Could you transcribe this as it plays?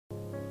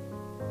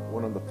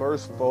One of the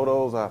first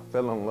photos I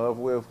fell in love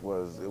with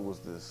was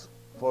this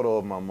photo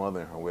of my mother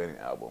in her wedding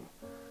album.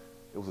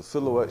 It was a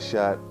silhouette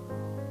shot,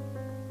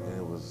 and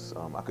it was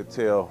I could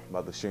tell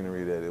by the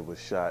scenery that it was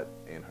shot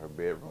in her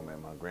bedroom at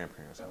my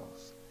grandparents'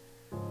 house.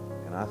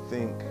 And I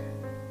think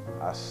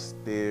I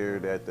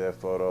stared at that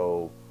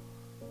photo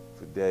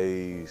for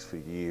days, for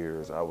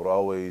years. I would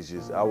always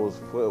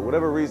for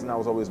whatever reason, I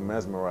was always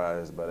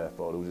mesmerized by that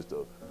photo. It was just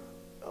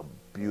a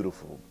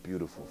beautiful,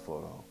 beautiful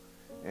photo.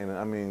 And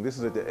I mean, this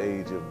is at the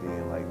age of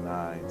being like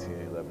 9,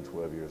 10, 11,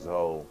 12 years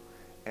old.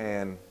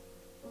 And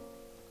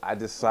I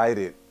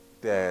decided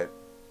that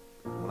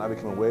when I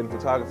became a wedding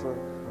photographer,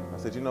 I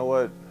said, you know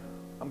what?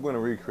 I'm going to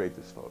recreate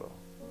this photo.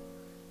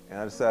 And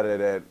I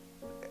decided that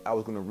I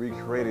was going to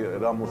recreate it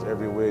at almost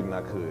every wedding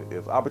I could.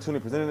 If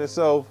opportunity presented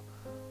itself,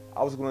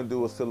 I was going to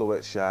do a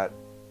silhouette shot,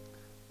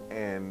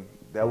 and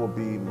that would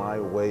be my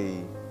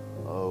way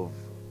of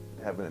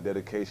having a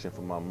dedication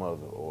for my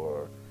mother,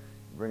 or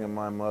bringing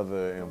my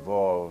mother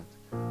involved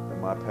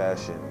in my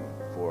passion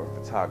for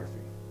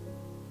photography.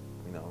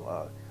 You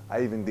know,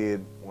 I even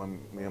did, when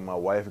me and my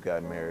wife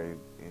got married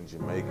in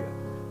Jamaica,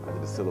 I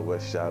did a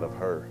silhouette shot of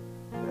her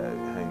that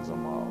hangs on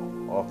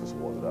my office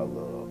wall that I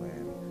love,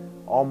 and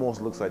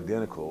almost looks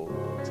identical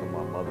to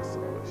my mother's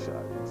silhouette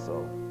shot. And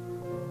so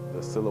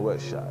the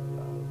silhouette shot,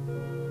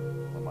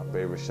 one of my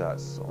favorite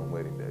shots on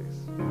wedding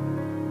days.